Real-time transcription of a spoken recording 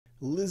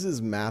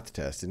Liz's math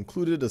test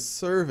included a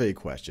survey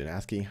question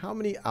asking how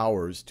many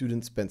hours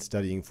students spent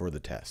studying for the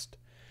test.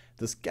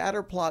 The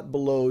scatter plot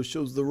below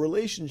shows the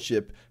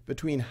relationship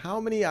between how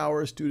many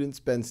hours students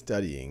spend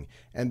studying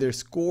and their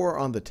score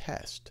on the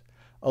test.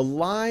 A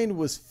line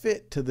was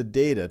fit to the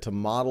data to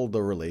model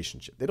the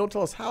relationship. They don't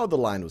tell us how the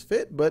line was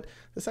fit, but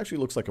this actually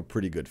looks like a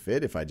pretty good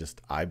fit if I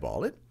just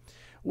eyeball it.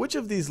 Which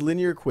of these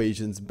linear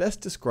equations best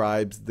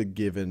describes the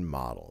given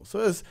model? So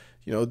as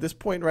you know, this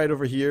point right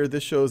over here,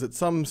 this shows that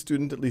some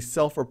student, at least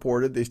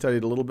self-reported, they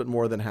studied a little bit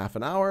more than half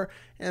an hour,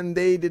 and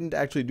they didn't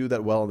actually do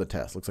that well on the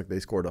test. Looks like they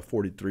scored a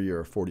 43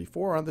 or a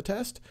 44 on the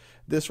test.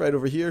 This right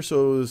over here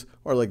shows,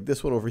 or like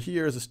this one over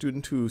here, is a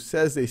student who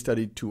says they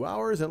studied 2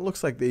 hours, and it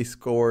looks like they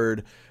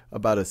scored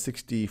about a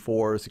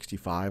 64 or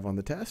 65 on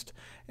the test.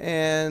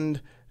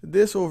 And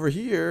this over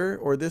here,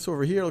 or this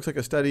over here, looks like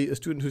a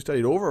student who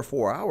studied over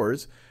 4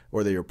 hours,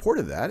 or they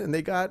reported that, and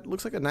they got,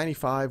 looks like a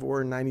 95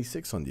 or a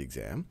 96 on the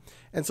exam.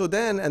 And so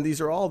then, and these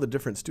are all the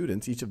different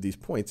students, each of these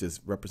points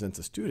represents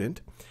a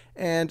student,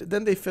 and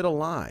then they fit a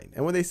line.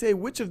 And when they say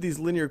which of these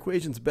linear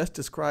equations best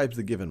describes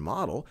the given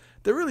model,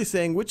 they're really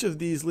saying which of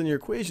these linear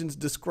equations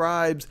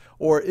describes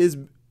or is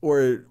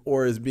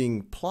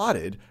being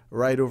plotted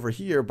right over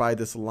here by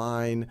this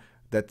line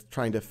that's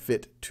trying to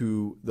fit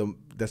to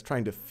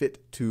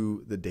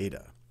the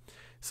data.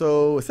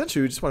 So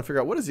essentially, we just want to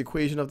figure out what is the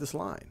equation of this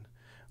line.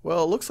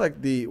 Well, it looks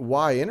like the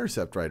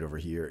y-intercept right over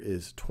here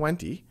is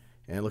 20,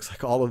 and it looks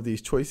like all of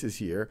these choices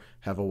here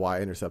have a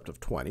y-intercept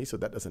of 20, so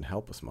that doesn't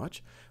help us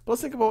much. But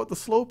let's think about what the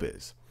slope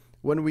is.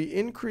 When we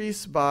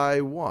increase by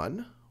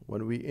 1,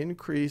 when we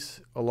increase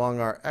along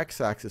our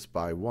x-axis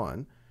by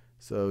 1,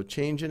 so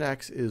change in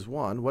x is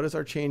 1, what is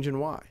our change in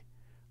y?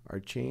 Our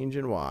change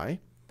in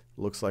y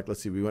looks like,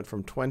 let's see, we went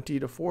from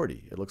 20 to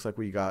 40. It looks like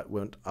we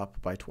went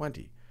up by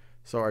 20.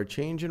 So our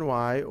change in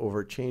y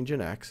over change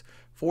in x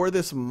for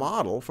this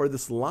model, for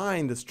this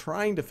line that's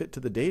trying to fit to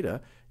the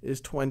data, is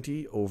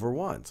 20 over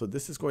 1. So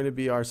this is going to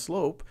be our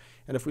slope.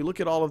 And if we look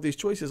at all of these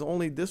choices,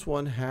 only this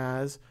one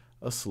has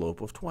a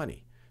slope of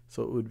 20.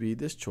 So it would be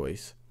this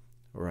choice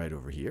right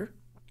over here.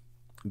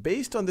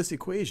 Based on this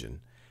equation,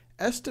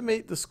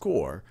 estimate the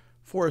score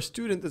for a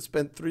student that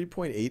spent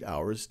 3.8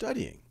 hours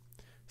studying.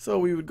 So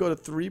we would go to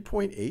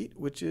 3.8,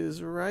 which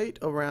is right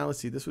around, let's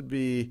see, this would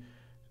be,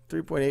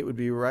 3.8 would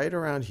be right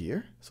around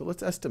here. So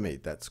let's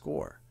estimate that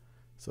score.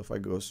 So if I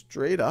go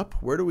straight up,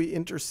 where do we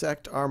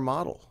intersect our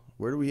model?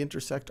 Where do we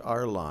intersect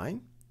our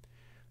line?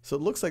 So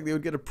it looks like they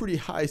would get a pretty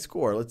high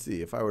score. Let's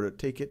see, if I were to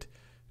take it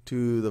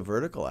to the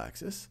vertical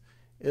axis,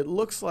 it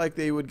looks like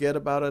they would get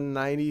about a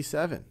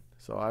 97.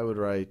 So I would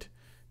write,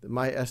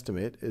 my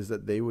estimate is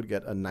that they would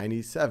get a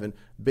 97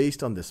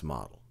 based on this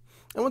model.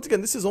 And once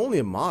again, this is only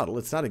a model.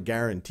 It's not a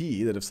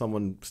guarantee that if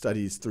someone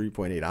studies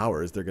 3.8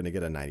 hours, they're going to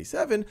get a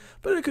 97,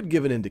 but it could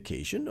give an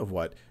indication of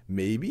what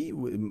maybe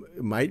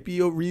might be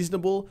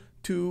reasonable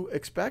to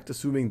expect,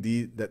 assuming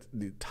that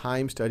the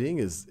time studying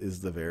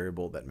is the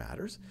variable that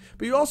matters.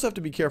 But you also have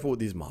to be careful with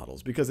these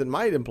models, because it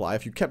might imply,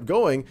 if you kept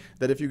going,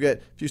 that if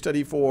you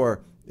study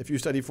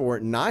for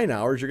 9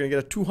 hours, you're going to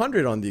get a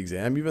 200 on the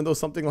exam, even though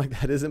something like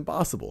that is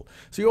impossible.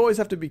 So you always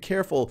have to be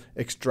careful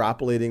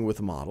extrapolating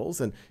with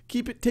models and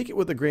take it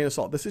with a grain of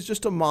salt. This is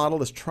just a model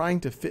that's trying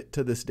to fit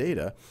to this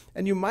data,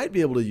 and you might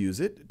be able to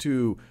use it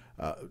to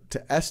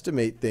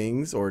estimate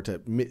things or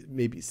to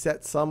maybe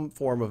set some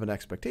form of an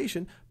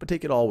expectation, but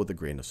take it all with a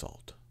grain of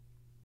salt.